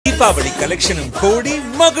Deepavali collection Kodi,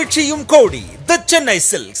 Magachiyum Kodi, the Chennai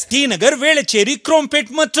Silks, T Nagar, Velacheri, Krompet,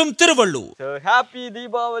 Matrum, Tiruvallur. So happy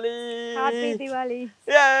Deepavali! Happy Diwali!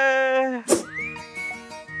 Yeah!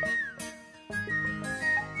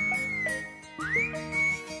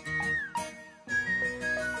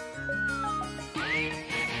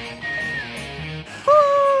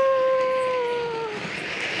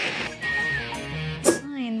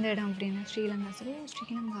 Sri Lanka.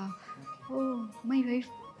 Sri Lanka. Oh, my wife,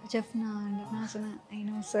 Jeffna, I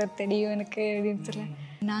know, sir, Teddy, and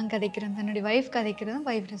நான் கதைக்கிறேன் தன்னுடைய wife கதைக்கிறேன்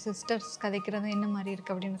wife sisters கதைக்கிறது என்ன மாதிரி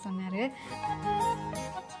இருக்கு அப்படின்னு சொன்னாரு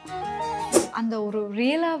அந்த ஒரு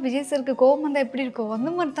ரியலா விஜய் சருக்கு கோபம் வந்தா எப்படி இருக்கும்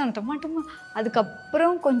அந்த மாதிரி தான் டமாட்டமா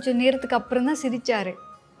அதுக்கப்புறம் கொஞ்சம் நேரத்துக்கு அப்புறம் தான் சிரிச்சாரு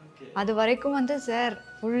அது வரைக்கும் வந்து சார்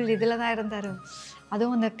ஃபுல் இதில் தான் இருந்தார்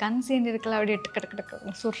அதுவும் அந்த கண் சீன் இருக்கல அப்படியே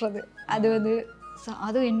டக்கு சுடுறது அது வந்து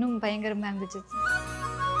அதுவும் இன்னும் பயங்கரமாக இருந்துச்சு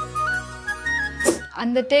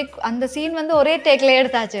அந்த சீன் வந்து ஒரே டேக்கில்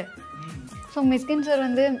எடுத்தாச்சு ஸோ மிஸ்கின் சார்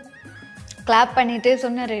வந்து கிளாப் பண்ணிட்டு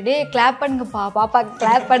சொன்னார் டே கிளாப் பண்ணுங்கப்பா பாப்பா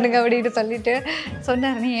கிளாப் பண்ணுங்க அப்படின்னு சொல்லிட்டு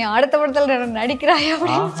சொன்னார் நீ அடுத்த படத்தில் நடிக்கிறாய்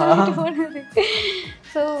அப்படின்னு சொல்லிட்டு போனார்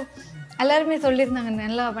ஸோ எல்லாருமே சொல்லியிருந்தாங்க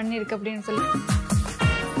நல்லா பண்ணியிருக்கு அப்படின்னு சொல்லி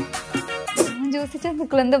யோசிச்சு அந்த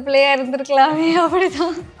குழந்தை பிள்ளையா இருந்திருக்கலாமே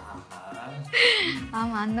அப்படிதான்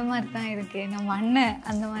ஆமாம் அந்த மாதிரி தான் இருக்குது நம்ம அண்ணன்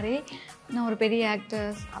அந்த மாதிரி நான் ஒரு பெரிய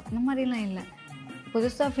ஆக்டர்ஸ் அந்த மாதிரிலாம் இல்லை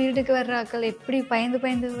புதுசாக ஃபீல்டுக்கு வர்ற ஆட்கள் எப்படி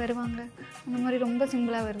பயந்து வருவாங்க அந்த மாதிரி ரொம்ப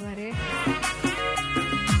சிம்பிளாக வருவார்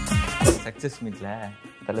சக்ஸஸ் மீட்டில்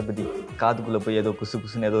தளபதி காதுக்குள்ளே போய் ஏதோ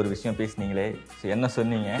குசுன்னு ஏதோ ஒரு விஷயம் பேசுனீங்களே என்ன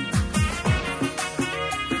சொன்னீங்க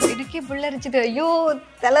எனக்கே புள்ளரிச்சுட்டு ஐயோ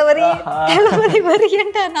தலைவரி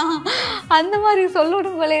வரியேன்டா நான் அந்த மாதிரி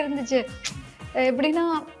சொல்லணும் போல இருந்துச்சு எப்படின்னா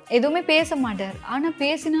எதுவுமே பேச மாட்டார் ஆனால்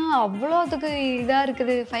பேசினா அவ்வளோ அதுக்கு இதாக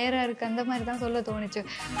இருக்குது ஃபயராக இருக்குது அந்த மாதிரி தான் சொல்ல தோணுச்சு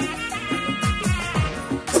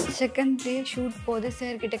செகண்ட் டே ஷூட் போது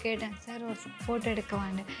சார்கிட்ட கேட்டேன் சார் ஒரு ஃபோட்டோ எடுக்க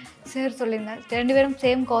வாங்க சார் சொல்லியிருந்தார் 2 பேரும்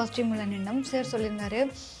சேம் காஸ்டியூமில் நின்னோம் சார் சொல்லியிருந்தார்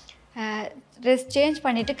ட்ரெஸ் சேஞ்ச்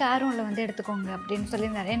பண்ணிவிட்டு காரூனில் வந்து எடுத்துக்கோங்க அப்படின்னு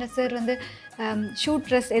சொல்லியிருந்தார் ஏன்னா சார் வந்து ஷூட்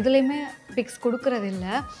ட்ரெஸ் எதுலேயுமே பிக்ஸ் கொடுக்குறது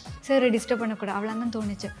இல்லை சார் டிஸ்டர்ப் பண்ணக்கூடாது அவ்வளோ தான்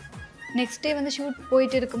தோணுச்சு நெக்ஸ்ட் டே வந்து ஷூட்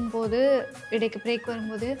போயிட்டு இருக்கும்போது இடைக்கு பிரேக்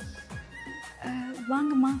வரும்போது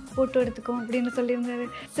வாங்கம்மா ஃபோட்டோ எடுத்துக்கோ அப்படின்னு சொல்லியிருந்தாரு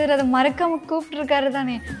சார் அதை மறக்காமல் கூப்பிட்ருக்காரு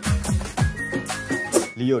தானே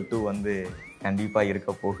லியோ 2 வந்து கண்டிப்பாக இருக்க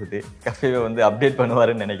போகுது கஃபேவை வந்து அப்டேட்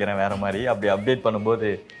பண்ணுவாருன்னு நினைக்கிறேன் வேறு மாதிரி அப்படி அப்டேட் பண்ணும்போது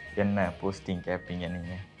என்ன போஸ்டிங் கேட்பீங்க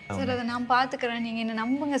நீங்கள் சார் அதை நான் பார்த்துக்கிறேன் நீங்கள் என்ன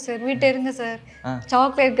நம்புங்க சார் வீட்டை இருங்க சார்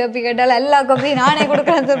சாக்லேட் கப்பி கேட்டாலும் எல்லா கப்பியும் நானே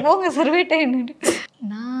கொடுக்குறேன் சார் போங்க சார் வீட்டை என்னட்டு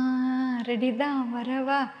நான் ரெடி தான்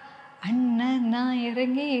வரவா அண்ணன் நான்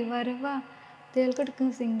இறங்கி வருவா தேல்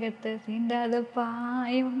கொடுக்கும் சிங்கத்தை சீண்டாதப்பா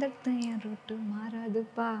வந்தது என் ரூட்டு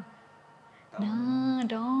மாறாதுப்பா நான்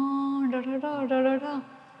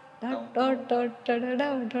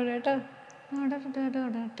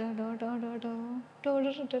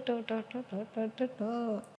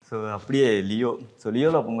ஸோ அப்படியே லியோ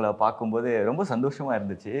லியோவில் உங்களை பார்க்கும்போது ரொம்ப சந்தோஷமாக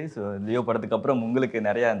இருந்துச்சு ஸோ லியோ படத்துக்கு அப்புறம் உங்களுக்கு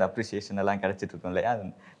நிறையா அந்த அப்ரிசியேஷன் எல்லாம் கிடச்சிட்டு இருக்கோம் இல்லையா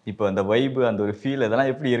இப்போ அந்த வைபு அந்த ஒரு ஃபீல்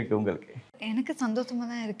இதெல்லாம் எப்படி இருக்குது உங்களுக்கு எனக்கு சந்தோஷமாக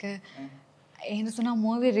தான் இருக்குது என்ன சொன்னால்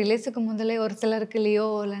மூவி ரிலீஸுக்கு முதலே ஒரு சிலருக்கு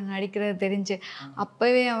லியோவில் நடிக்கிறது தெரிஞ்சு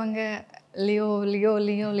அப்போவே அவங்க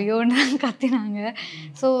லியோன்னு தான் கத்தினாங்க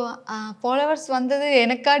ஸோ ஃபாலோவர்ஸ் வந்தது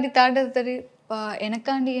எனக்காண்டி தாண்டது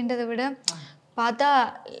எனக்காண்டின்றதை விட பார்த்தா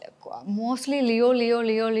மோஸ்ட்லி லியோ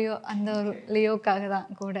அந்த ஒரு லியோக்காக தான்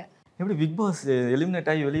கூட எப்படி பிக் பாஸ் எலிமினேட்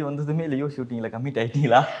ஆகி வெளியே வந்ததுமே லியோ ஷூட்டிங்கில் கமிட்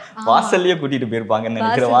ஆகிட்டீங்களா வாசல்லையே கூட்டிகிட்டு போயிருப்பாங்கன்னு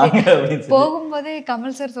நினைக்கிறேன் போகும்போதே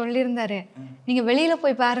கமல் சார் சொல்லியிருந்தாரு நீங்கள் வெளியில்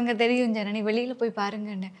போய் பாருங்க தெரியும் ஜனனி வெளியில் போய்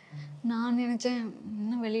பாருங்கன்னு நான் நினச்சேன்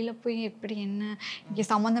இன்னும் வெளியில் போய் எப்படி என்ன இங்கே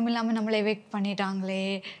சம்மந்தம் இல்லாமல் நம்மளை எவிக்ட் பண்ணிட்டாங்களே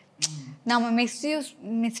நம்ம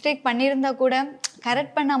மிஸ்டேக் பண்ணியிருந்தா கூட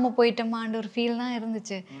கரெக்ட் பண்ணாமல் போயிட்டோமான்ற ஒரு ஃபீல் தான்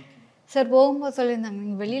இருந்துச்சு சார் போகும்போது சொல்லியிருந்தாங்க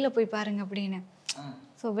நீங்கள் வெளியில் போய் பாருங்க அப்படின்னு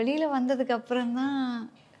ஸோ வெளியில் வந்ததுக்கு அப்புறம் தான்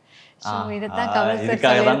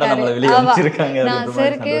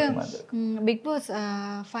பிக் பாஸ்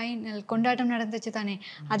ஃபைனல் கொண்டாட்டம் நடந்துச்சு தானே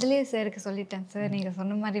அதுலேயே சாருக்கு சொல்லிட்டேன் சார் நீங்கள்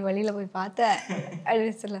சொன்ன மாதிரி வழியில் போய் பார்த்தேன்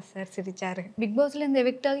அப்படின்னு சொல்ல சார் சிரிச்சாரு பிக் பாஸ்ல இந்த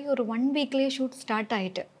எவிக்ட் ஆகி ஒரு 1 வீக்லேயே ஷூட் ஸ்டார்ட்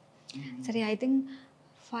ஆகிட்டு சரி ஐ திங்க்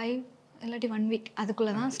 5 இல்லாட்டி 1 வீக்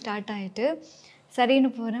அதுக்குள்ளே தான் ஸ்டார்ட் ஆகிட்டு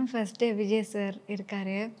சரின்னு போகிறேன் ஃபர்ஸ்ட் டே விஜய் சார்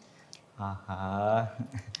இருக்காரு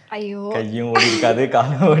ஐயோ கையும் ஓடி இருக்காது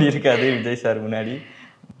காலும் ஓடி இருக்காது விஜய் சார் முன்னாடி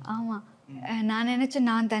ஆமாம் நான் நினச்சேன்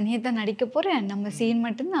நான் தனியாக தான் நடிக்க போகிறேன் நம்ம சீன்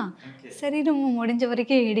மட்டும்தான் சரி நம்ம முடிஞ்ச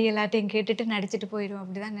வரைக்கும் இடி எல்லாத்தையும் கேட்டுட்டு நடிச்சுட்டு போயிடுவோம்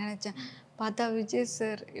அப்படி தான் நினச்சேன் பார்த்தா விஜய்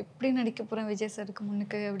சார் எப்படி நடிக்க போகிறேன் விஜய் சாருக்கு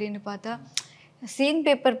முன்னுக்கு அப்படின்னு பார்த்தா சீன்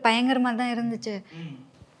பேப்பர் பயங்கரமாக தான் இருந்துச்சு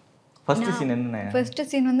ஃபர்ஸ்ட் சீன் என்ன? ஃபர்ஸ்ட்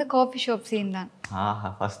சீன் வந்து காஃபி ஷாப் சீன் தான். ஆஹா,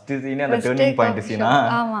 ஃபர்ஸ்ட் சீனே அந்த டர்னிங் பாயிண்ட் சீனா?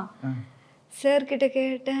 ஆமா. சார் கிட்ட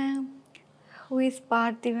கேட்டேன், who is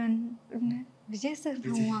Parthivan? Vijay sir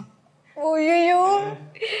ஆமா. ஓய்யோ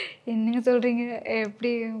என்னங்க சொல்றீங்க,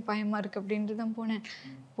 எப்படி பயமா இருக்கு அப்படின்ட்டு தான்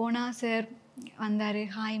போனால் சார் வந்தார்.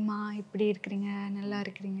 ஹாய்மா, இப்படி இருக்கிறீங்க, நல்லா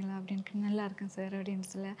இருக்கிறீங்களா அப்படின்னு. நல்லா இருக்கேன் சார் அப்படின்னு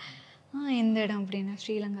சொல்ல. எந்த இடம் அப்படின்னா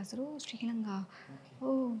Sri Lanka sir. O Sri Lanka,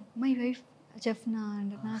 oh my wife Jaffna.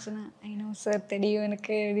 நான் சொன்னேன் ஐ நோ சார், தெரியும்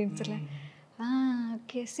எனக்கு அப்படின்னு சொல்ல.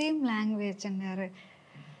 Okay same லாங்குவேஜ்ன்னாரு.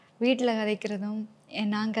 வீட்டில் கதைக்கிறதும்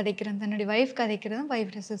நான் கதைக்கிறேன், தன்னுடைய ஒய்ஃப் கதைக்கிறதும்,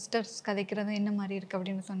 ஒய்ஃப் சிஸ்டர்ஸ் கதைக்கிறதும் என்ன மாதிரி இருக்குது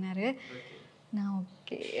அப்படின்னு சொன்னார். நான்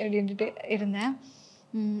ஓகே அப்படின்ட்டு இருந்தேன்.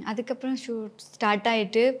 அதுக்கப்புறம் ஷூட் ஸ்டார்ட்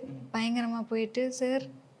ஆகிட்டு பயங்கரமாக போயிட்டு சார்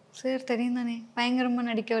சார் தெரியும் தானே பயங்கரமாக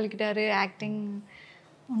நடிக்க வலிக்கிட்டாரு. ஆக்டிங்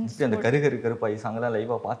அந்த கருப்பாய் சாங்கெல்லாம்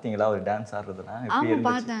லைவாக பார்த்தீங்களா? ஒரு டான்ஸ் ஆடுறதுலாம்? ஆமாம்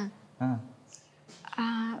பார்த்தேன்.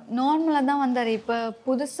 நார்மலாக தான் வந்தார். இப்போ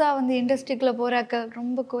புதுசாக வந்து இண்டஸ்ட்ரிக்குள்ளே போகிறாக்க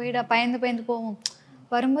ரொம்ப கோயிடாக பயந்து போவோம்.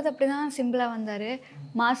 வரும்போது அப்படி தான் சிம்பிளாக வந்தார்.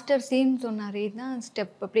 மாஸ்டர் சீன் சொன்னார், இதுதான்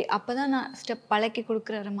ஸ்டெப் அப்படி. அப்போ தான் நான் ஸ்டெப் பழக்கி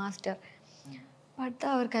கொடுக்குறாரு மாஸ்டர். பார்த்தா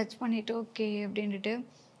அவர் கட்ச் பண்ணிவிட்டு ஓகே அப்படின்ட்டு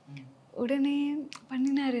உடனே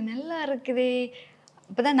பண்ணினார். நல்லா இருக்குதே.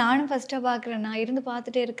 அப்போ தான் நானும் ஃபஸ்ட்டாக பார்க்குறேன். நான் இருந்து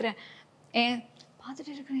பார்த்துட்டே இருக்கிறேன்.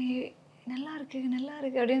 நல்லா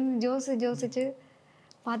இருக்கு அப்படின்னு யோசிச்சு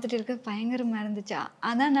பார்த்துட்டு இருக்க பயங்கரமாக இருந்துச்சு.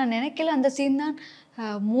 அதான் நான் நினைக்கல அந்த சீன் தான்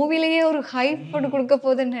மூவிலேயே ஒரு ஹைப் போட்டு கொடுக்க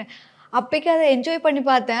போகுதுன்னு. அப்போக்கே அதை என்ஜாய் பண்ணி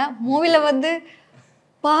பார்த்தேன். மூவியில் வந்து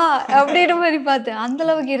அப்படின்ற மாதிரி பார்த்தேன்.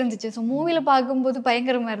 அந்தளவுக்கு இருந்துச்சு. ஸோ மூவியில் பார்க்கும்போது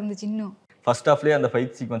பயங்கரமாக இருந்துச்சு. இன்னும் ஃபர்ஸ்ட் ஹாஃப்லேயே அந்த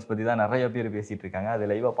ஃபைட் சீக்வன்ஸ் பற்றி தான் நிறைய பேர் பேசிகிட்டு இருக்காங்க. அது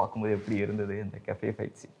லைவாக பார்க்கும்போது எப்படி இருந்தது அந்த கஃபே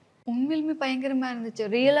ஃபைட் சீன்? உண்மையிலுமே பயங்கரமாக இருந்துச்சு.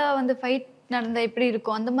 ரியலாக வந்து ஃபைட் நடந்தால் எப்படி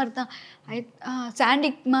இருக்கும் அந்த மாதிரி தான்.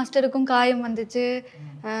 சாண்டிக் மாஸ்டருக்கும் காயம் வந்துச்சு,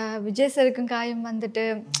 விஜய் சருக்கும் காயம் வந்துட்டு,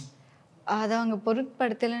 அதை அவங்க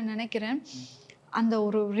பொருட்படுத்தலைன்னு நினைக்கிறேன். அந்த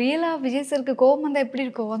ஒரு ரியலாக விஜய் சருக்கு கோபம் வந்தால் எப்படி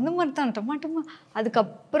இருக்கும் அந்த மாதிரி தான் டமாட்டமா.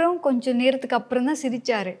 அதுக்கப்புறம் கொஞ்சம் நேரத்துக்கு அப்புறம் தான்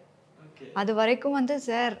சிரித்தார். அது வரைக்கும் வந்து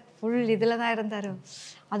சார் ஃபுல் இதில் தான் இருந்தார்.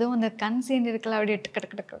 அதுவும் அந்த கண் சீன் இருக்கலாம் அப்படியே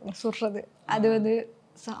டக்கு சுடுறது, அது வந்து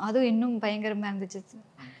அதுவும் இன்னும் பயங்கரமாக இருந்துச்சு.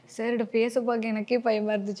 சாரோட ஃபேஸை பார்க்க எனக்கே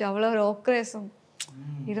பயமாக இருந்துச்சு. அவ்வளோ ஒரு ஆக்ரேஷம்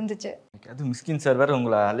இருந்துச்சு. அது மிஸ்கின் சார் வேறு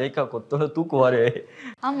உங்களை அலேக்கா கொத்தோட தூக்குவார்.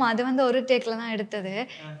 ஆமாம், அது வந்து ஒரு டேக்கில் தான் எடுத்தது.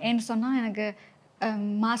 ஏன்னு சொன்னால் எனக்கு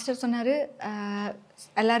மாஸ்டர் சொன்னார்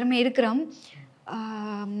எல்லாருமே இருக்கிறோம்,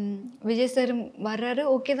 விஜய் சார் வர்றாரு,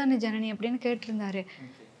 ஓகே தானே ஜனனி அப்படின்னு கேட்டிருந்தாரு.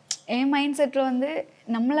 என் மைண்ட் செட்டில் வந்து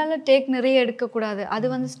நம்மளால் டேக் நிறைய எடுக்கக்கூடாது. அது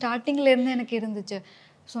வந்து ஸ்டார்டிங்லேருந்து எனக்கு இருந்துச்சு.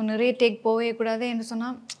 ஸோ நிறைய டேக் போகவே கூடாது என்று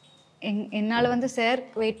சொன்னால் என்னால் வந்து சார்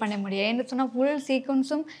வெயிட் பண்ண முடியாது. என்ன சொன்னால் ஃபுல்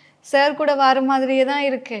சீக்வன்ஸும் சார் கூட வர மாதிரியே தான்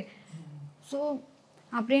இருக்குது. ஸோ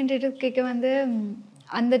அப்படின்ட்டு கேட்க வந்து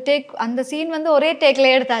அந்த சீன் வந்து ஒரே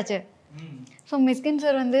டேக்கில் எடுத்தாச்சு. ஸோ மிஸ்கின்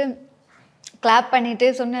சார் வந்து கிளாப் பண்ணிவிட்டு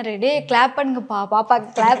சொன்னார், டே கிளாப் பண்ணுங்கப்பா, பாப்பாக்கு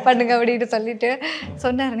கிளாப் பண்ணுங்க அப்படின்னு சொல்லிட்டு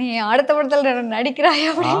சொன்னார். நீ அடுத்த படத்தில் நடிக்கிறாய்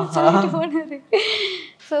அப்படின்னு சொல்லிட்டு போனார்.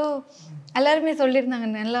 ஸோ எல்லாருமே சொல்லியிருந்தாங்க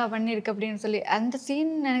நல்லா பண்ணியிருக்கு அப்படின்னு சொல்லி. அந்த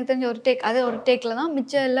சீன் எனக்கு தெரிஞ்ச ஒரு டேக், அது ஒரு டேக்கில் தான்.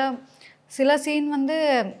 மிச்சம் எல்லாம் சில சீன் வந்து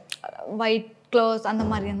ஒயிட் க்ளோஸ் அந்த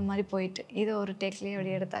மாதிரி போயிட்டு இது ஒரு டேக்லேயே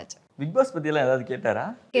அப்படி எடுத்தாச்சு. பிக் பாஸ் பற்றியெல்லாம் ஏதாவது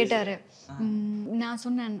கேட்டார். நான்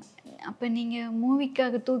சொன்னேன், அப்போ நீங்கள்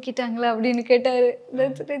மூவிக்காக தூக்கிட்டாங்களா அப்படின்னு கேட்டார்.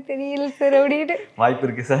 தெரியல சார் அப்படின்னு. வாய்ப்பு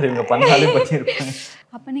இருக்குது சார், இவங்க பண்ணாலே பண்ணியிருப்பாங்க.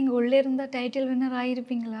 அப்போ நீங்கள் உள்ளே இருந்தால் டைட்டில் வின்னர்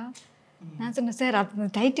ஆகிருப்பீங்களா? நான் சொன்னேன் சார் அந்த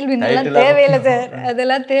டைட்டில் வின்னர்லாம் தேவையில்லை சார்,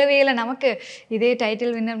 அதெல்லாம் தேவையில்லை, நமக்கு இதே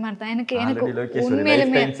டைட்டில் வின்னர் மாதிரி தான். எனக்கு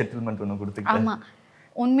உண்மையிலுமே செட்டில்மெண்ட் ஒன்று கொடுத்து. ஆமாம்,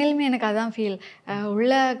 உண்மையிலுமே எனக்கு அதான் ஃபீல்.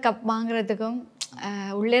 உள்ள கப் வாங்குறதுக்கும்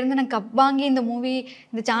உள்ளேருந்து நான் கப் வாங்கி இந்த மூவி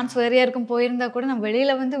இந்த சான்ஸ் வேறையா இருக்கும் போயிருந்தா கூட நான்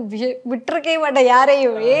வெளியில் வந்து விட்டுருக்கே மாட்டேன்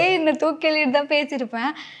யாரையும். என்னை தூக்கெளிட்டு தான்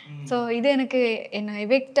பேசியிருப்பேன். ஸோ இது எனக்கு என்னை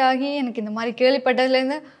எஃபெக்ட் ஆகி எனக்கு இந்த மாதிரி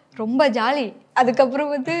கேள்விப்பட்டதுலேருந்து ரொம்ப ஜாலி.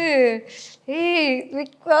 அதுக்கப்புறம் வந்து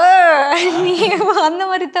நீ அந்த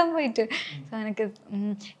மாதிரி தான் போயிட்டு. ஸோ எனக்கு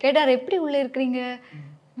கேட்டார் எப்படி உள்ளே இருக்கிறீங்க?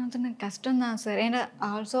 நான் சொன்னேன் கஷ்டம்தான் சார். ஏன்னா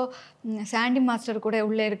ஆல்சோ சாண்டி மாஸ்டர் கூட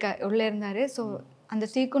உள்ளே இருந்தார். ஸோ அந்த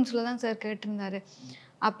சீக்வன்ஸில் தான் சார் கேட்டிருந்தாரு.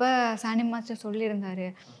 அப்போ சாண்டி மாஸ்டர் சொல்லியிருந்தார்,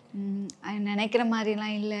 நினைக்கிற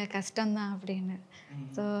மாதிரிலாம் இல்லை, கஷ்டம்தான் அப்படின்னு.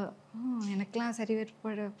 ஸோ எனக்கெலாம்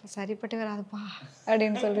சரிப்பட்டு வராதுப்பா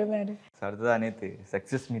அப்படின்னு சொல்லியிருந்தாரு. ஸோ அடுத்ததான் நேற்று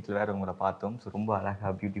சக்ஸஸ் மீட்டில் வேறு உங்களை பார்த்தோம். ஸோ ரொம்ப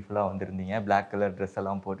அழகாக பியூட்டிஃபுல்லாக வந்திருந்தீங்க, பிளாக் கலர் ட்ரெஸ்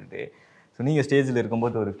எல்லாம் போட்டுட்டு. ஸோ நீங்கள் ஸ்டேஜில்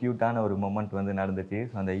இருக்கும்போது ஒரு க்யூட்டான ஒரு மொமெண்ட் வந்து நடந்துச்சு.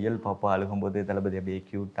 ஸோ அந்த இயல் பாப்பா அழுகும்போது தளபதி அப்படியே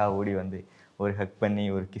க்யூட்டாக ஓடி வந்து ஒரு ஹக் பண்ணி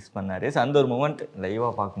ஒரு கிஸ் பண்ணார். ஸோ அந்த ஒரு மொமெண்ட்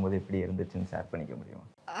லைவாக பார்க்கும்போது எப்படி இருந்துச்சுன்னு ஷேர் பண்ணிக்க முடியுமா?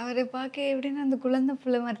 அவரை பார்க்க எப்படின்னா அந்த குழந்தை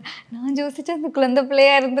பிள்ளை மாதிரி நான் யோசிச்சு அந்த குழந்தை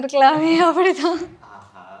பிள்ளையாக இருந்திருக்கலாமே அப்படிதான்.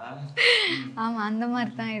 ஆமாம், அந்த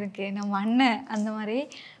மாதிரி தான் இருக்கு நம்ம அண்ணன். அந்த மாதிரி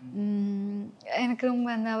எனக்கு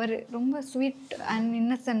ரொம்ப அவர் ரொம்ப ஸ்வீட் அண்ட்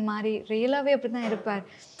இன்னசென்ட் மாதிரி ரியலாகவே அப்படி தான் இருப்பார்.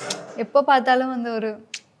 எப்போ பார்த்தாலும் ஒரு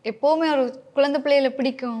எப்போவுமே ஒரு குழந்தை பிள்ளைகளை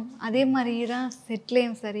பிடிக்கும். அதே மாதிரி தான்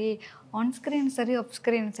செட்லேயும் சரி, ஆன் ஸ்க்ரீன் சரி, ஆஃப்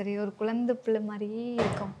ஸ்க்ரீன் சரி, ஒரு குழந்தை பிள்ளை மாதிரியே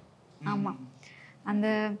இருக்கும். ஆமாம், அந்த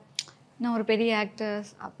நான் ஒரு பெரிய ஆக்டர்ஸ்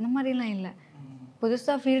அந்த மாதிரிலாம் இல்லை.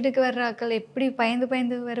 புதுசாக ஃபீல்டுக்கு வர்ற ஆட்கள் எப்படி பயந்து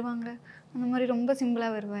பயந்து வருவாங்க, அந்த மாதிரி ரொம்ப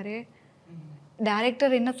சிம்பிளாக வருவார்.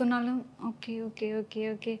 டைரக்டர் என்ன சொன்னாலும் ஓகே ஓகே ஓகே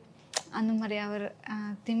ஓகே அந்த மாதிரி. அவர்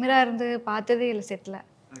திமிராக இருந்து பார்த்ததே இல்லை செட்டில்.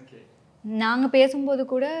 நாங்கள் பேசும்போது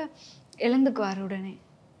கூட எழுந்துக்குவார், உடனே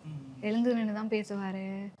எழுந்து நின்று தான் பேசுவார்.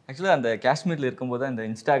 ஆக்சுவலாக அந்த காஷ்மீரில் இருக்கும்போது அந்த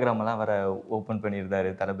இன்ஸ்டாகிராமெல்லாம் வர ஓப்பன் பண்ணியிருந்தாரு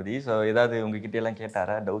தளபதி. ஸோ ஏதாவது உங்ககிட்ட எல்லாம்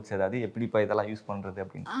கேட்டாரா டவுட்ஸ் ஏதாவது, எப்படிப்பா இதெல்லாம் யூஸ் பண்ணுறது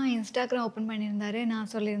அப்படின்னு? இன்ஸ்டாகிராம் ஓப்பன் பண்ணியிருந்தாரு.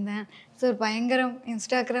 நான் சொல்லியிருந்தேன், சார் பயங்கரம்,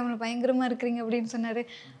 இன்ஸ்டாகிராமில் பயங்கரமாக இருக்கிறீங்க அப்படின்னு சொன்னார்.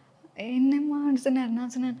 என்னம்மான்னு சொன்னார்.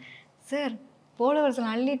 நான் சொன்னேன், சார் ஃபாலோவர்ஸ்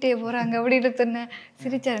அள்ளிட்டே போகிறாங்க அப்படின்னு சொன்னேன்.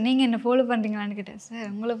 சிரிச்சார். நீங்கள் என்ன ஃபாலோ பண்ணுறீங்களான்னு கேட்டேன். சார்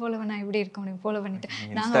உங்களை ஃபாலோ பண்ணால் எப்படி இருக்கும், நீங்கள் ஃபாலோ பண்ணிவிட்டேன்.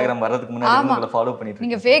 இன்ஸ்டாகிராம் வரதுக்கு முன்னாடி ஃபாலோ பண்ணிட்டு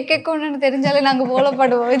நீங்கள் ஃபேக் அக்கௌண்ட்னு தெரிஞ்சாலே நாங்கள் ஃபாலோ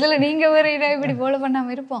பண்ணுவோம். இதில் நீங்கள் வேறு இப்படி ஃபாலோ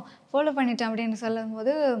பண்ணாமல் இருப்போம். ஃபாலோ பண்ணிட்டேன் அப்படின்னு சொல்லும்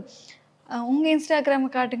போது உங்கள் இன்ஸ்டாகிராமை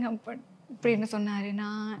காட்டுங்க அப்படின்னு சொன்னார்.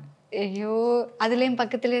 நான் ஐயோ, அதுலேயும்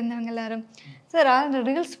பக்கத்தில் இருந்தவங்க எல்லாரும், சார்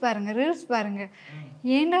ரீல்ஸ் பாருங்கள், ரீல்ஸ் பாருங்கள்,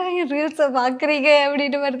 ஏன்டா என் ரீல்ஸை பார்க்குறீங்க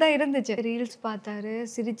அப்படின்ற மாதிரி தான் இருந்துச்சு. ரீல்ஸ் பார்த்தாரு,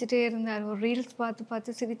 சிரிச்சுட்டே இருந்தார். ஒரு ரீல்ஸ் பார்த்து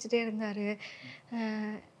பார்த்து சிரிச்சுட்டே இருந்தார்.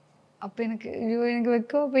 அப்போ எனக்கு ஐயோ, எனக்கு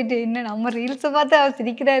வைக்க போயிட்டு, என்ன நம்ம ரீல்ஸை பார்த்து அவர்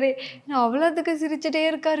சிரிக்கிறாரு, நான் அவ்வளோத்துக்கு சிரிச்சுட்டே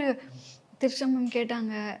இருக்காரு. த்ரிஷா மேம்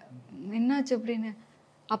கேட்டாங்க என்னாச்சு அப்படின்னு.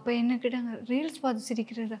 அப்போ என்ன கேட்டாங்க, ரீல்ஸ் பார்த்து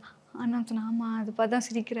சிரிக்கிறாரு. நான் சொன்னேன், ஆமாம் அது பார்த்து தான்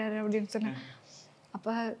சிரிக்கிறாரு அப்படின்னு சொன்னேன்.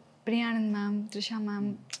 அப்போ பிரியானந்த் மேம், த்ரிஷா மேம்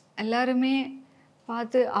எல்லாருமே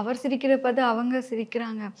பார்த்து அவர் சிரிக்கிறத பார்த்து அவங்க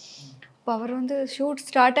சிரிக்கிறாங்க. அப்போ அவர் ஷூட்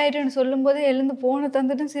ஸ்டார்ட் ஆகிட்டுன்னு சொல்லும்போது எழுந்து ஃபோனை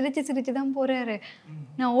தந்துட்டு சிரிச்சு தான் போகிறாரு.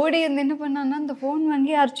 நான் ஓடி என்ன பண்ணேன்னா அந்த ஃபோன்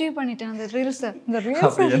வாங்கி அர்ச்சீவ் பண்ணிட்டேன் அந்த ரீல்ஸை.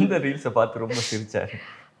 எந்த ரீல்ஸை பார்த்து ரொம்ப சிரிச்சாரு?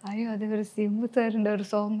 ஐயோ, அது ஒரு சிம்பு சார்ன்ற ஒரு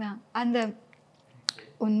சாங் தான். அந்த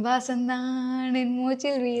உன் வாசந்தான் என்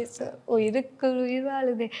மூச்சில் வீச உயிருக்குள் உயிர்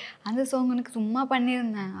வாழுதே, அந்த சாங் எனக்கு சும்மா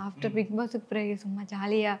பண்ணியிருந்தேன். ஆஃப்டர் பிக் பாஸுக்கு பிறகு சும்மா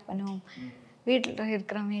ஜாலியாக பண்ணுவோம், வீட்டில்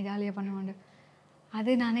இருக்கிறவங்க ஜாலியாக பண்ணுவோம். அது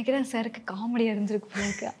நான் நினைக்கிறேன் சாருக்கு காமெடியாக இருந்திருக்கு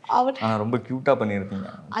போல. அவர் ரொம்ப க்யூட்டாக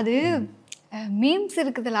பண்ணியிருந்தீங்க. அது மீம்ஸ்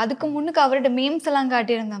இருக்குதுல்ல, அதுக்கு முன்னுக்கு அவர்கிட்ட மீம்ஸ் எல்லாம்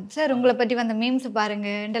காட்டியிருந்தான். சார் உங்களை பற்றி வந்த மீம்ஸ்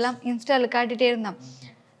பாருங்கன்றெல்லாம் இன்ஸ்டாவில் காட்டிகிட்டே இருந்தான்.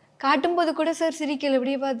 காட்டும்போது கூட சார் சிரிக்கல,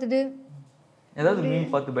 இப்படியே பார்த்துட்டு. ஏதாவது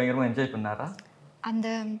மீம் பார்த்து பயங்கரமாக என்ஜாய் பண்ணாரா? அந்த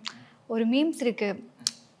ஒரு மீம்ஸ் இருக்கு,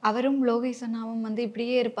 அவரும் லோகேஷ் அண்ணாவும்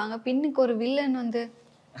இப்படியே இருப்பாங்க, பின்னுக்கு ஒரு வில்லன்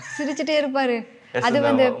சிரிச்சுட்டே இருப்பாரு. அது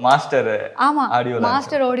மாஸ்டர், ஆமா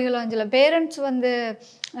மாஸ்டர் ஆடியோ லான்ச்ல பேரண்ட்ஸ்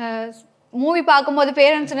மூவி பார்க்கும்போது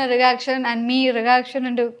parents reaction and me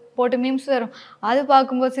reaction போட்டு மீம்ஸ் வரும். அது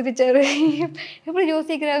பார்க்கும்போது சிரிச்சாரு. எப்படி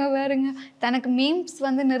யோசிக்கிறாங்க பாருங்க. தனக்கு மீம்ஸ்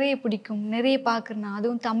நிறைய பிடிக்கும், நிறைய பார்க்குறேன்,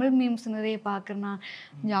 அதுவும் தமிழ் மீம்ஸ் நிறைய பார்க்குறேன்,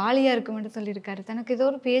 ஜாலியாக இருக்குமென்று சொல்லியிருக்காரு. தனக்கு ஏதோ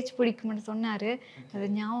ஒரு பேஜ் பிடிக்குமென்று சொன்னார்,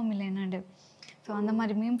 அது ஞாபகம் இல்லை என்னண்டு. ஸோ அந்த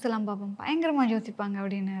மாதிரி மீம்ஸ் எல்லாம் பார்ப்போம், பயங்கரமாக யோசிப்பாங்க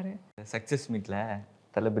அப்படின்னாரு. சக்ஸஸ் மீட்டில்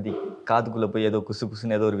தளபதி காதுக்குள்ளே போய் ஏதோ குசு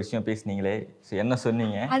குசுன்னு ஏதோ ஒரு விஷயம் பேசுனீங்களே, ஸோ என்ன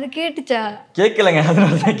சொன்னீங்க? அது கேட்டுச்சா? கேட்கலங்க,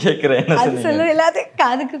 அதனால தான் கேட்குறேன். அது சொல்ல எல்லாத்தையும்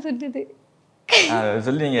காதுக்கு சொன்னது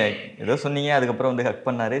சொல்லுவீங்க, ஏதோ சொன்னீங்க, அதுக்கப்புறம் ஹக்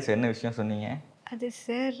பண்ணாரு. ஸோ என்ன விஷயம் சொன்னீங்க? அது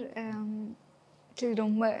சார்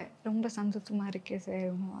ரொம்ப ரொம்ப சந்தோஷமாக இருக்கு சார்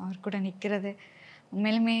அவர் கூட நிற்கிறது.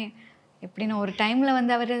 உண்மையிலுமே எப்படின்னா ஒரு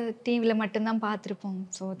டைமில் அவர் டிவியில் மட்டும்தான் பார்த்துருப்போம்.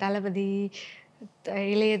 ஸோ தளபதி,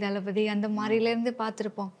 இளைய தளபதி அந்த மாதிரிலேருந்து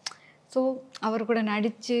பார்த்துருப்போம். ஸோ அவர் கூட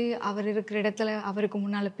நடித்து அவர் இருக்கிற இடத்துல அவருக்கு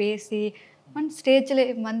முன்னால் பேசி ஸ்டேஜில்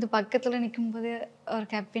பக்கத்தில் நிற்கும்போது ஒரு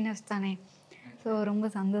ஹாப்பினஸ் தானே. ஸோ ரொம்ப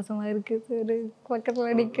சந்தோஷமாக இருக்குது சார்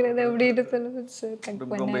பக்கத்தில் நிற்கிறது அப்படின்னு சொல்லுவது சார்.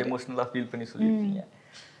 ரொம்ப எமோஷனலாக ஃபீல் பண்ணி சொல்லியிருக்கீங்க.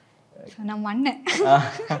 ஸோ நம்ம அண்ணன்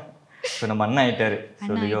நம்ம அண்ணன் ஆகிட்டாரு.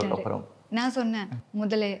 அப்புறம் நான் சொன்னேன்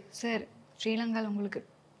முதலே, சார் ஸ்ரீலங்காவில் உங்களுக்கு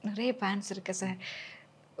நிறைய ஃபேன்ஸ் இருக்கு சார்,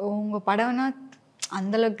 உங்கள் படம்னா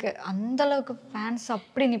அந்தளவுக்கு ஃபேன்ஸ்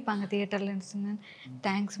அப்படி நிற்பாங்க தியேட்டர்லன்னு சொன்னேன்.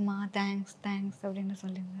 தேங்க்ஸ்மா, தேங்க்ஸ் அப்படின்னு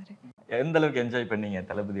சொல்லியிருந்தாரு. எந்த அளவுக்கு என்ஜாய் பண்ணீங்க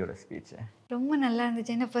தளபதியோட ஸ்பீச்சை? ரொம்ப நல்லா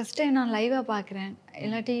இருந்துச்சு. ஏன்னா ஃபர்ஸ்ட் டைம் நான் லைவாக பார்க்குறேன்,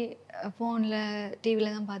 இல்லாட்டி ஃபோனில்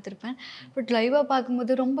டிவியில் தான் பார்த்துருப்பேன். பட் லைவாக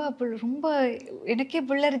பார்க்கும்போது ரொம்ப எனக்கே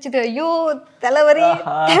புல்லரிச்சுது. ஐயோ தலைவரி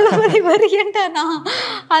வரியேன்டா நான்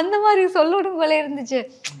அந்த மாதிரி சொல்லணும் போல இருந்துச்சு.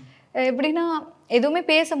 எப்படின்னா எதுவுமே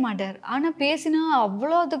பேச மாட்டார், ஆனால் பேசினா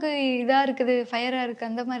அவ்வளோதுக்கு இதாக இருக்குது, ஃபயராக இருக்குது,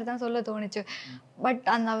 அந்த மாதிரி தான் சொல்ல தோணுச்சு. பட்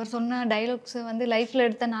அவர் சொன்ன டைலாக்ஸ் லைஃப்பில்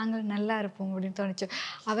எடுத்தால் நாங்கள் நல்லா இருப்போம் அப்படின்னு தோணுச்சு.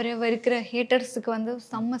 அவர் இருக்கிற ஹேட்டர்ஸுக்கு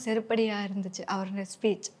செம்ம செருப்படியாக இருந்துச்சு அவரோட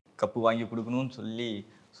ஸ்பீச். கப்பு வாங்கி கொடுக்கணும்னு சொல்லி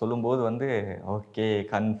சொல்லும்போது வந்து ஓகே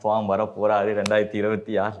கன்ஃபார்ம் வர போகிறாரு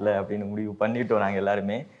 2026 அப்படின்னு முடிவு பண்ணிட்டோம் நாங்கள்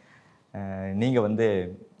எல்லாருமே. நீங்கள் வந்து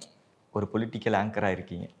ஒரு பொலிட்டிக்கல் ஆங்கராக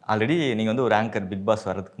இருக்கீங்க. ஆல்ரெடி நீங்கள் வந்து ஒரு ஆங்கர் பிக் பாஸ்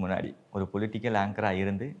வர்றதுக்கு முன்னாடி ஒரு பொலிட்டிக்கல் ஆங்கராக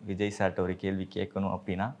இருந்து விஜய் சார்ட்ட ஒரு கேள்வி கேட்கணும்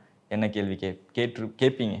அப்படின்னா என்ன கேள்வி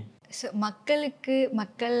கேட்பீங்க? ஸோ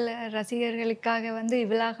மக்கள் ரசிகர்களுக்காக வந்து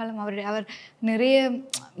இவ்வளோ காலம் அவர் நிறைய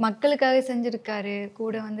மக்களுக்காக செஞ்சுருக்காரு.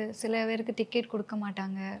 கூட வந்து சில பேருக்கு டிக்கெட் கொடுக்க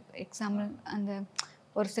மாட்டாங்க. எக்ஸாம்பிள் அந்த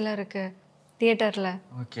ஒரு சிலருக்கு தியேட்டரில்.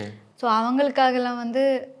 ஓகே. ஸோ அவங்களுக்காகலாம் வந்து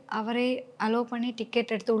அவரே அலோவ் பண்ணி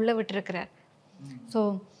டிக்கெட் எடுத்து உள்ளே விட்டுருக்கிறார். ஸோ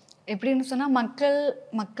எப்படின்னு சொன்னால்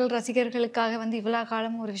மக்கள் ரசிகர்களுக்காக வந்து இவ்வளோ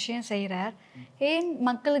காலம் ஒரு விஷயம் செய்கிறார். ஏன்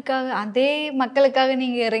அதே மக்களுக்காக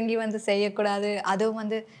நீங்கள் இறங்கி வந்து செய்யக்கூடாது? அதுவும்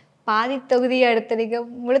வந்து பாதி தொகுதியை அடுத்து நீங்கள்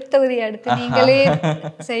முழு தொகுதியை அடுத்து நீங்களே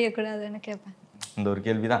செய்யக்கூடாதுன்னு கேட்பேன். இந்த ஒரு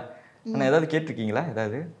கேள்விதான். ஆனால் ஏதாவது கேட்டிருக்கீங்களா?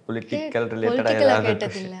 ஏதாவது பொலிட்டிக்கலாக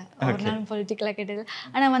கேட்டதில்லை. ஒரு நாள் பொலிட்டிக்கலாக கேட்டதில்லை.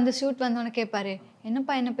 ஆனால் வந்து ஷூட் வந்தோன்னு கேட்பாரு,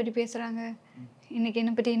 என்னப்பா என்னை பற்றி பேசுகிறாங்க, இன்னைக்கு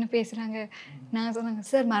என்னை பற்றி என்ன பேசுகிறாங்க. நாங்கள் சொன்னாங்க,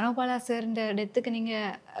 சார் மனோபாலா சார் இந்த டெத்துக்கு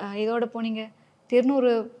நீங்கள் இதோட போனீங்க,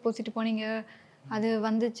 திருநூறு பூசிட்டு போனீங்க, அது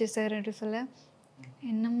வந்துச்சு சார் என்று சொல்ல,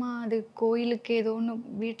 என்னம்மா அது கோயிலுக்கு ஏதோ ஒன்று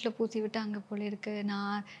வீட்டில் பூசி விட்டாங்க போல இருக்கு,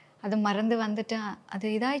 நான் அதை மறந்து வந்துட்டேன், அது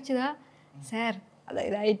இதாயிடுச்சுதா சார், அதை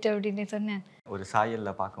இதாயிட்டு அப்படின்னு சொன்னேன். ஒரு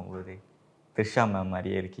சாயலில் பார்க்கும்போது த்ரிஷா மேம்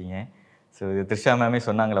மாதிரியே இருக்கீங்க. ஸோ இது த்ரிஷா மேமே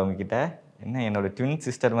சொன்னாங்களா உங்ககிட்ட, என்ன என்னோட ட்வின்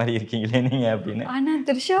சிஸ்டர் மாதிரி இருக்கீங்களே நீங்கள் அப்படின்னு? ஆனால்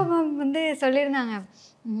த்ரிஷா மேம் வந்து சொல்லியிருந்தாங்க,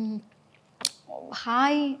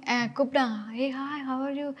 ஹாய் கூப்பிட்டாங்க, ஹாய் ஹவ்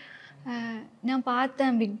ஆர் யூ, நான்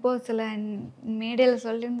பார்த்தேன் பிக் பாஸில் மேடையில்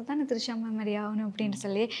சொல்லியிருந்து தானே த்ரிஷா மேம் மாதிரி ஆகணும் அப்படின்னு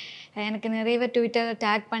சொல்லி எனக்கு நிறைய பேர் ட்விட்டரில்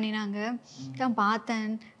டேக் பண்ணினாங்க. நான்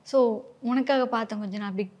பார்த்தேன். ஸோ உனக்காக பார்த்தேன் கொஞ்சம்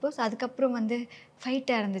நான் பிக் பாஸ், அதுக்கப்புறம் வந்து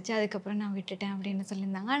ஃபைட்டாக இருந்துச்சு, அதுக்கப்புறம் நான் விட்டுட்டேன் அப்படின்னு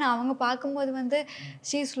சொல்லியிருந்தாங்க. ஆனால் அவங்க பார்க்கும்போது வந்து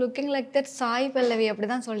she is looking like that Sai Pallavi அப்படி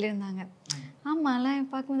தான் சொல்லியிருந்தாங்க.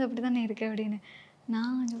 ஆமாம்லாம் பார்க்கும்போது அப்படி தானே இருக்குது அப்படின்னு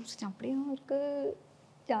நான் யோசிச்சேன். அப்படியும் இருக்கு,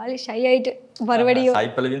 ஜாலி ஷை ஆகிட்டு மறுபடியும்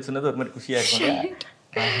சாய் பல்லவின்னு சொன்னது ஒரு மாதிரி குஷியாக இருக்கும்.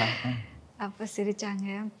 அப்போ சிரிச்சாங்க.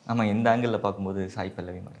 ஆமாம், எந்த ஆங்கிளில் பார்க்கும்போது சாய்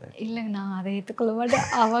பல்லவி மாதிரி இல்லைங்க, நான் அதை ஏற்றுக்கொள்ள மாட்டேன்.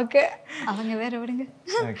 அவங்க வேற விடுங்க.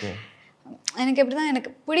 ஓகே, எனக்கு எப்படி தான்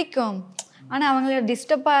எனக்கு பிடிக்கும், ஆனால் அவங்கள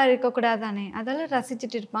டிஸ்டர்பாக இருக்கக்கூடாது தானே, அதெல்லாம்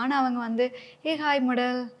ரசிச்சுட்டு இருப்பான். ஆனால் அவங்க வந்து ஹாய்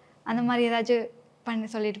மாடல் அந்த மாதிரி ஏதாச்சும் பண்ணி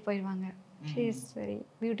சொல்லிட்டு போயிடுவாங்க. ஷீஸ் வெரி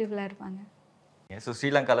பியூட்டிஃபுல்லாக இருப்பாங்க. ஸோ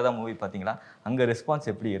ஸ்ரீலங்காவில் தான் மூவி பார்த்தீங்களா, அங்கே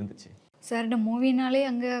ரெஸ்பான்ஸ் எப்படி இருந்துச்சு? சார் இந்த மூவினாலே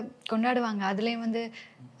அங்கே கொண்டாடுவாங்க. அதுலேயும் வந்து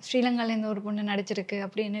ஸ்ரீலங்காலேருந்து ஒரு பொண்ணு நடிச்சிருக்கு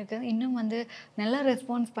அப்படின்னு இருக்குது. இன்னும் வந்து நல்லா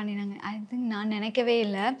ரெஸ்பான்ஸ் பண்ணினாங்க. ஐ திங்க் நான் நினைக்கவே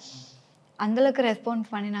இல்லை அந்தளவுக்கு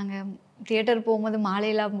ரெஸ்பான்ஸ் பண்ணினாங்க. தியேட்டர் போகும்போது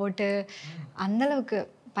மாலையெல்லாம் போட்டு அந்தளவுக்கு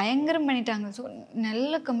பயங்கரம் பண்ணிட்டாங்க. ஸோ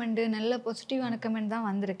நல்ல கமெண்ட்டு, நல்ல பாசிட்டிவான கமெண்ட் தான்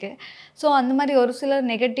வந்திருக்கு. ஸோ அந்த மாதிரி ஒரு சிலர்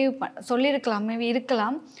நெகட்டிவ் சொல்லியிருக்கலாம், மேபி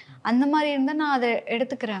இருக்கலாம். அந்த மாதிரி இருந்தால் நான் அதை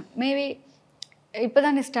எடுத்துக்கிறேன். மேபி இப்போ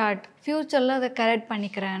தானே ஸ்டார்ட், ஃப்யூச்சரில் அதை கரெக்ட்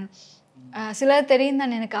பண்ணிக்கிறேன். சிலர் தெரியும்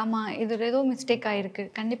தானே எனக்கு, ஆமாம் இது ஏதோ மிஸ்டேக் ஆகிருக்கு,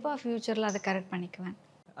 கண்டிப்பாக ஃப்யூச்சரில் அதை கரெக்ட் பண்ணிக்குவேன்.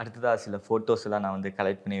 அடுத்ததாக சில ஃபோட்டோஸ்லாம் நான் வந்து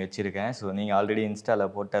கலெக்ட் பண்ணி வச்சுருக்கேன். ஸோ நீங்கள் ஆல்ரெடி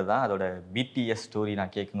இன்ஸ்டாவில் போட்டது தான், அதோட பிடிஎஸ் ஸ்டோரி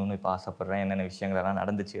நான் கேட்கணுன்னு இப்போ ஆசைப்பட்றேன், என்னென்ன விஷயங்களெல்லாம்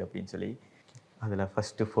நடந்துச்சு அப்படின்னு சொல்லி. அதில்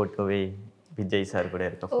ஃபஸ்ட்டு ஃபோட்டோவே விஜய் சார் கூட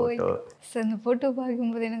இருக்க ஃபோட்டோ. சார் இந்த ஃபோட்டோ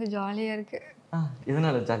பார்க்கும்போது எனக்கு ஜாலியாக இருக்குது.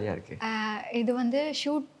 இதனால் ஜாலியாக இருக்குது. இது வந்து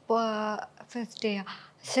shoot first டேயா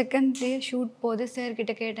second day shoot போது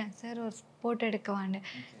சார்கிட்ட கேட்டேன், சார் ஒரு ஃபோட்டோ எடுக்கவான்னு.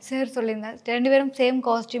 சார் சொல்லியிருந்தார், 2 பேரும் சேம்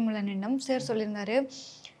காஸ்டியூமில் நின்னோம். சார் சொல்லியிருந்தார்,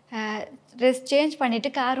 ட்ரெஸ் சேஞ்ச்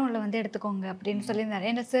பண்ணிவிட்டு காரூனில் வந்து எடுத்துக்கோங்க அப்படின்னு சொல்லியிருந்தார்.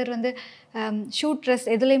 ஏன்னா சார் வந்து ஷூட் ட்ரெஸ்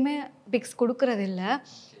எதுலேயுமே பிக்ஸ் கொடுக்குறதில்ல,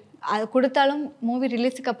 அது கொடுத்தாலும் மூவி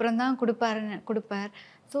ரிலீஸுக்கு அப்புறம் தான் கொடுப்பார்.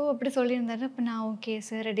 ஸோ அப்படி சொல்லியிருந்தாரு. அப்போ நான் ஓகே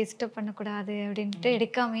சாரை டிஸ்டர்ப் பண்ணக்கூடாது அப்படின்ட்டு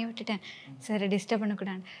எடுக்காமையே விட்டுட்டேன். சாரை டிஸ்டர்ப்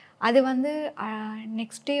பண்ணக்கூடாது. அது வந்து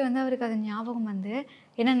நெக்ஸ்ட் டே வந்து அவருக்கு அது ஞாபகம் வந்து,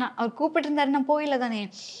 ஏன்னா நான் அவர் கூப்பிட்டுருந்தாரு, நான் போயில தானே.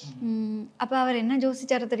 அப்போ அவர் என்ன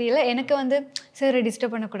யோசிச்சாரோ தெரியல, எனக்கு வந்து சாரை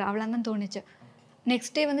டிஸ்டர்ப் பண்ணக்கூடாது அவ்வளோ தான் தோணுச்சு.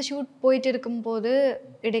 நெக்ஸ்ட் டே வந்து ஷூட் போயிட்டு இருக்கும்போது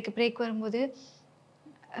இடைக்கு பிரேக் வரும்போது,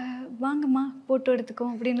 வாங்கம்மா ஃபோட்டோ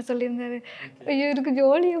எடுத்துக்கோம் அப்படின்னு சொல்லியிருந்தாரு. ஐயோ எனக்கு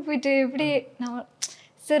ஜோலியாக போயிட்டு எப்படி நான்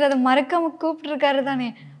சார் அதை மறக்காமல் கூப்பிட்ருக்காரு தானே,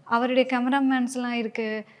 அவருடைய கேமராமேன்ஸ்லாம்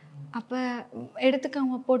இருக்குது. அப்போ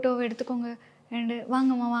எடுத்துக்கோங்க ஃபோட்டோவை எடுத்துக்கோங்க, ரெண்டு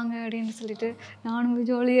வாங்கம்மா வாங்க அப்படின்னு சொல்லிட்டு நானும்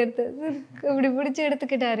ஜோலியாக எடுத்தேன். இப்படி பிடிச்சி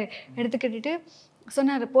எடுத்துக்கிட்டு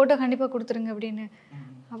சொன்னார், ஃபோட்டோ கண்டிப்பாக கொடுத்துருங்க அப்படின்னு.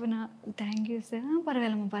 அப்போ நான் தேங்க்யூ சார்,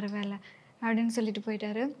 பரவாயில்லம்மா பரவாயில்ல அப்படின்னு சொல்லிட்டு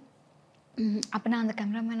போயிட்டாரு. அப்போ நான் அந்த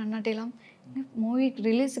கேமராமேன் அண்ணாட்டையெல்லாம் மூவி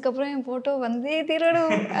ரிலீஸுக்கு அப்புறம் என் ஃபோட்டோ வந்தே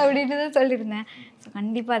தீரணும் அப்படின்னு தான் சொல்லியிருந்தேன். ஸோ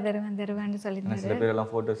கண்டிப்பாக தருவேன்னு சொல்லியிருந்தேன். சில பேரெல்லாம்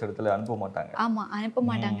ஃபோட்டோஸ் எடுத்துல அனுப்ப மாட்டாங்க. ஆமாம், அனுப்ப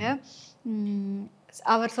மாட்டாங்க.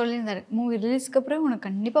 அவர் சொல்லியிருந்தார், மூவி ரிலீஸ்க்கு அப்புறம் உனக்கு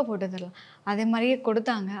கண்டிப்பாக ஃபோட்டோ தரலாம். அதே மாதிரியே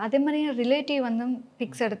கொடுத்தாங்க. அதே மாதிரியே ரிலேட்டிவ் வந்து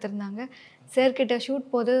பிக்ஸ் எடுத்திருந்தாங்க. சார்கிட்ட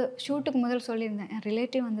ஷூட்டுக்கு முதல் சொல்லியிருந்தேன், என்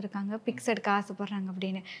ரிலேட்டிவ் வந்திருக்காங்க, பிக்ஸ் எடுக்க ஆசைப்பட்றாங்க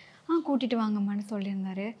அப்படின்னு. கூட்டிகிட்டு வாங்கம்மான்னு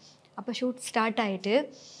சொல்லியிருந்தாரு. அப்போ ஷூட் ஸ்டார்ட் ஆகிட்டு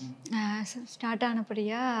ஸ்டார்ட்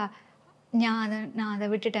ஆனபடியாக நான் அதை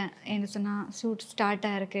விட்டுட்டேன். என்ன சொன்னால் ஷூட் ஸ்டார்ட்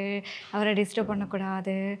ஆகிருக்கு, அவரை டிஸ்டர்ப்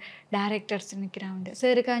பண்ணக்கூடாது, டேரக்டர்ஸ் நிற்கிறான்ட்டு.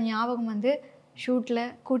 சரிக்கா ஞாபகம் வந்து ஷூட்டில்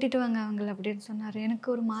கூட்டிகிட்டு வாங்க அவங்கள அப்படின்னு சொன்னார். எனக்கு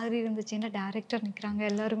ஒரு மாதிரி இருந்துச்சு, ஏன்னா டேரக்டர் நிற்கிறாங்க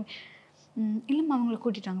எல்லோரும். இல்லைம்மா அவங்கள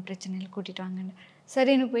கூட்டிகிட்டு வாங்க, பிரச்சனை இல்லை கூட்டிகிட்டு வாங்கன்னு.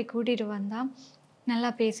 சரின்னு போய் கூட்டிகிட்டு வந்தால் நல்லா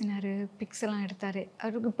பேசினார், பிக்ஸ் எல்லாம் எடுத்தார்.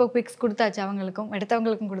 அவருக்கு இப்போ பிக்ஸ் கொடுத்தாச்சு, அவங்களுக்கும்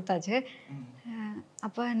எடுத்தவங்களுக்கும் கொடுத்தாச்சு.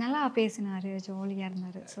 அப்போ நல்லா பேசினார், ஜாலியாக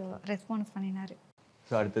இருந்தார். ஸோ ரெஸ்பான்ஸ் பண்ணினார்.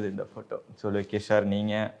 ஸோ அடுத்தது இந்த ஃபோட்டோ. ஸோ லோகேஷ் சார்,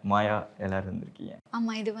 நீங்கள், மாயா எல்லோரும் இருந்திருக்கீங்க.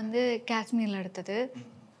 ஆமாம், இது வந்து காஷ்மீரில் எடுத்தது.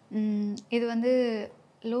 இது வந்து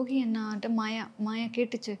லோகி அண்ணாட்ட மாயா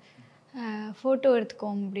கேட்டுச்சு ஃபோட்டோ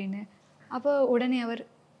எடுத்துக்கோம் அப்படின்னு. அப்போ உடனே அவர்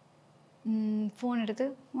ஃபோன் எடுத்து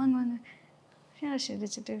வாங்க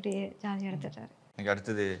சிரிச்சுட்டு இப்படியே ஜாலியாக எடுத்துட்டார். எனக்கு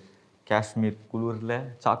அடுத்தது காஷ்மீர் குளிரில்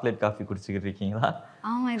சாக்லேட் காஃபி குடிச்சிக்கிட்டு இருக்கீங்களா?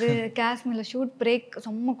 ஆமாம், இது காஷ்மீரில் ஷூட் பிரேக்,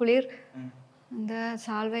 செம்ம குளிர். அந்த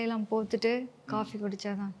சால்வையெல்லாம் போத்துட்டு காஃபி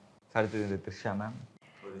குடித்தாதான். அடுத்தது இந்த த்ரிஷா மேம்.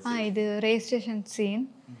 இது ரெஜிஸ்ட்ரேஷன் சீன்.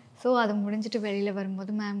 ஸோ அது முடிஞ்சிட்டு வெளியில்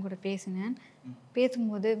வரும்போது மேம் கூட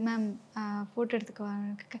பேசும்போது மேம் ஃபோட்டோ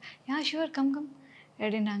எடுத்துக்க ஷுவர் கம்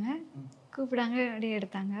அப்படின்னாங்க. கூப்பிடாங்க, அப்படியே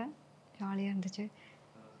எடுத்தாங்க. ஜாலியாக இருந்துச்சு.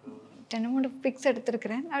 10 பிக்ஸ்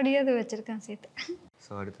எடுத்துருக்கிறேன், அப்படியே அதை வச்சுருக்கேன் சேர்த்து.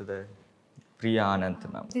 ஸோ அடுத்தது பிரியா ஆனந்த்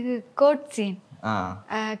மேம். இது code scene.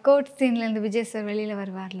 Code சீன்லேருந்து Vijay sir வெளியில்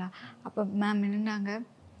வருவார்ல, அப்போ மேம் நின்றாங்க.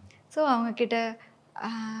 ஸோ அவங்கக்கிட்ட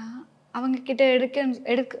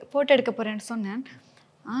ஃபோட்டோ எடுக்க போகிறேன்னு சொன்னேன்.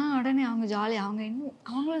 உடனே அவங்க ஜாலியாக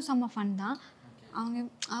அவங்களும் செம்ம ஃபன் தான்.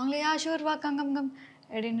 அவங்களே ஷுவர் வா கம்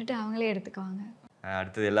அப்படின்ட்டு அவங்களே எடுத்துக்குவாங்க.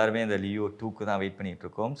 அடுத்தது எல்லாருமே இந்த லியோ 2க்கு தான் வெயிட் பண்ணிகிட்டு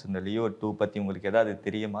இருக்கோம். ஸோ இந்த லியோ 2 பற்றி உங்களுக்கு ஏதாவது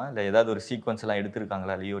தெரியுமா, இல்லை ஏதாவது ஒரு சீக்வன்ஸ் எல்லாம்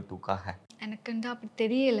எடுத்திருக்காங்களா லியோ 2க்காக? எனக்கு வந்து அப்படி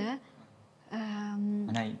தெரியல.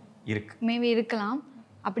 மேபி இருக்கலாம்.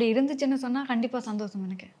 அப்படி இருந்துச்சுன்னு சொன்னால் கண்டிப்பாக சந்தோஷம்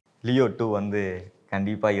எனக்கு. லியோ 2 வந்து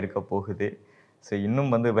கண்டிப்பாக இருக்க போகுது. ஸோ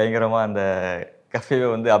இன்னும் வந்து பயங்கரமாக அந்த கஃபேவை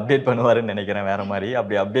வந்து அப்டேட் பண்ணுவாருன்னு நினைக்கிறேன் வேறு மாதிரி.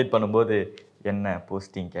 அப்படி அப்டேட் பண்ணும்போது என்ன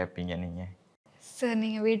போஸ்டிங் கேட்பீங்க நீங்கள்? சார்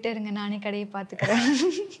நீங்கள் வீட்டை இருங்க, நானே கடையை பார்த்துக்கிறேன்.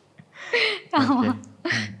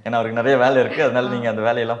 ஏன்னா அவருக்கு நிறைய வேலை இருக்குது, அதனால நீங்கள் அந்த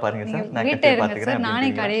வேலையெல்லாம் பாருங்கள் சார். நான் வீட்டை இருங்க சார், நானே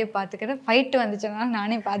கடையை பார்த்துக்கிறேன். ஃபைட்டு வந்துச்சுன்னா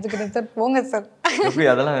நானே பார்த்துக்கிறேன் சார், போங்க சார். எப்படி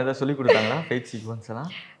அதெல்லாம் ஏதாவது சொல்லி கொடுத்தாங்களா ஃபைட் சீக்வன்ஸ் எல்லாம்?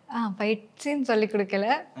 ஃபைட் சீன் சொல்லி கொடுக்கல,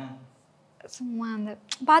 சும்மா அந்த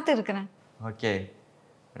பார்த்துருக்குறேன். ஓகே.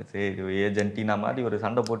 அடுத்து இது ஏஜென்டினா மாதிரி ஒரு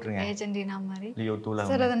சண்டை போட்டுருங்க. ஏஜென்டினா மாதிரி லியோ 2ல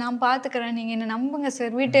சார், அதை நான் பார்த்துக்கிறேன், நீங்கள் என்ன நம்புங்க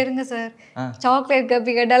சார். வீட்டை இருங்க சார். சாக்லேட்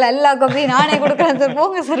காப்பி கேட்டால் எல்லா காப்பியும் நானே கொடுக்குறேன் சார்,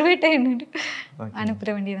 போங்க சார் வீட்டை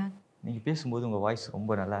அனுப்புற வேண்டியதான். நீங்கள் பேசும்போது உங்கள் வாய்ஸ்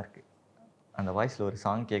ரொம்ப நல்லா இருக்கு. அந்த வாய்ஸில் ஒரு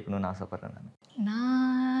சாங் கேட்கணும்னு ஆசைப்பட்றேன்.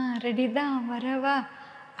 நான் ரெடி தான் வரவா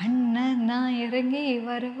அண்ணன், நான் இறங்கி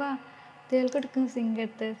வரவா, தேல் கொடுக்கும்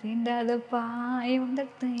சிங்கத்தை சீண்டாதப்பா,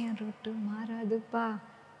 இவங்கத்து என் ரூட்டு மாறாதுப்பா.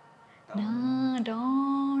 நான்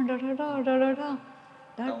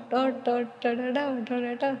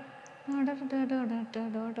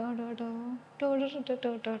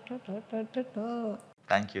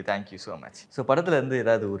தேங்க்யூ ஸோ மச். ஸோ படத்தில் இருந்து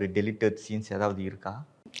ஏதாவது ஒரு டெலிட்டட் சீன்ஸ் ஏதாவது இருக்கா?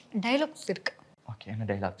 டைலாக்ஸ் இருக்கு. ஓகே, என்ன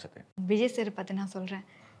டைலாக்ஸ் அது? விஜய் சார் பார்த்து நான் சொல்கிறேன்,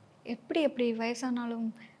 எப்படி வயசானாலும்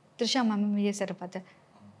த்ரிஷா மேம் விஜய் சாரை பார்த்து,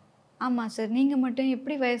 ஆமாம் சார் நீங்கள் மட்டும்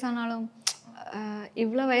எப்படி வயசானாலும்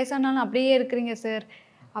இவ்வளோ வயசானாலும் அப்படியே இருக்கிறீங்க சார்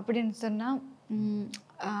அப்படின்னு சொன்னால்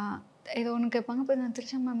ஏதோ ஒன்று கேட்பாங்க. இப்போ நான்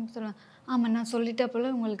த்ரிஷா மேம் சொல்லுவேன், ஆமாம் நான் சொல்லிட்ட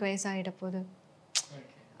போல் உங்களுக்கு வயசாகிட போகுது.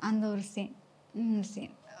 அந்த ஒரு சீன்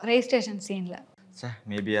ரெஜிஸ்ட்ரேஷன் சீனில் சார்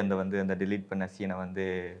மேபி அந்த டிலீட் பண்ண சீனை வந்து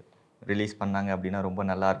ரிலீஸ் பண்ணாங்க அப்படின்னா ரொம்ப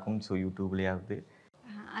நல்லாயிருக்கும். ஸோ யூடியூப்லேயாவது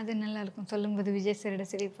அது நல்லாயிருக்கும். சொல்லும்போது விஜய் சாரோட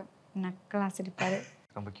சிரிப்பு நக்கலாக சிரிப்பார்,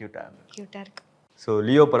 ரொம்ப க்யூட்டாக இருக்கும். ஸோ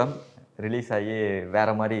லியோ படம் ரிலீஸ் ஆகி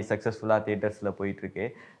வேறு மாதிரி சக்ஸஸ்ஃபுல்லாக தியேட்டர்ஸில் போயிட்டுருக்கு.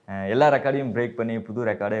 எல்லா ரெக்கார்டையும் பிரேக் பண்ணி புது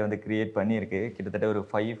ரெக்கார்டை வந்து க்ரியேட் பண்ணியிருக்கு. கிட்டத்தட்ட ஒரு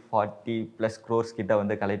 540+ crores கிட்ட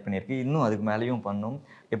வந்து கலெக்ட் பண்ணியிருக்கு. இன்னும் அதுக்கு மேலேயும் பண்ணும்.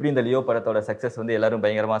 எப்படி இந்த லியோ படத்தோட சக்ஸஸ் வந்து எல்லோரும்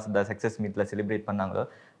பயங்கரமாக இந்த சக்ஸஸ் மீட்டில் செலிப்ரேட் பண்ணாங்களோ,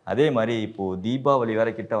 அதே மாதிரி இப்போது தீபாவளி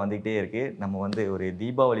வேறு கிட்ட வந்துக்கிட்டே இருக்குது. நம்ம வந்து ஒரு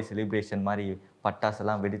தீபாவளி செலிப்ரேஷன் மாதிரி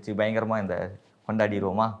பட்டாசெல்லாம் வெடித்து பயங்கரமாக இந்த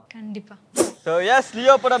கொண்டாடிடுவோமா? கண்டிப்பாக. ஸோ எஸ்,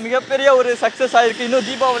 லியோ படம் மிகப்பெரிய ஒரு சக்ஸஸ் ஆகிருக்கு. இன்னும்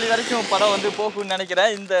தீபாவளி வரைக்கும் படம் வந்து போகும்னு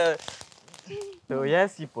நினைக்கிறேன். இந்த ஸோ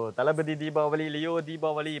எஸ் இப்போ தளபதி தீபாவளி லியோ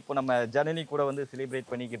தீபாவளி இப்போ நம்ம ஜனனி கூட வந்து செலிப்ரேட்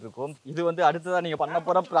பண்ணிக்கிட்டு இருக்கோம். இது வந்து அடுத்ததான் நீங்க பண்ண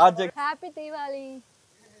போற ப்ராஜெக்ட். ஹாப்பி தீபாவளி.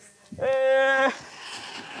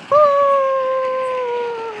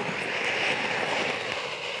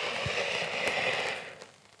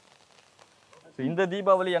 இந்த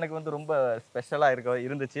தீபாவளி எனக்கு வந்து ரொம்ப ஸ்பெஷலாக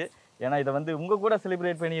இருந்துச்சு. ஏன்னா இதை வந்து உங்க கூட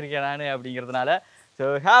செலிப்ரேட் பண்ணியிருக்கேன் நான் அப்படிங்கிறதுனால. So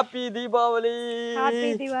happy Deepavali.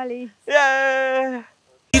 Happy Deepavali.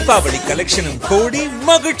 Deepavali கலெக்ஷனும் கோடி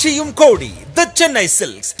மகிழ்ச்சியும் கோடி. தி சென்னை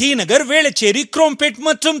சில்க்ஸ், டி நகர், வேளச்சேரி, குரோம்பேட்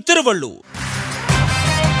மற்றும் திருவள்ளூர்.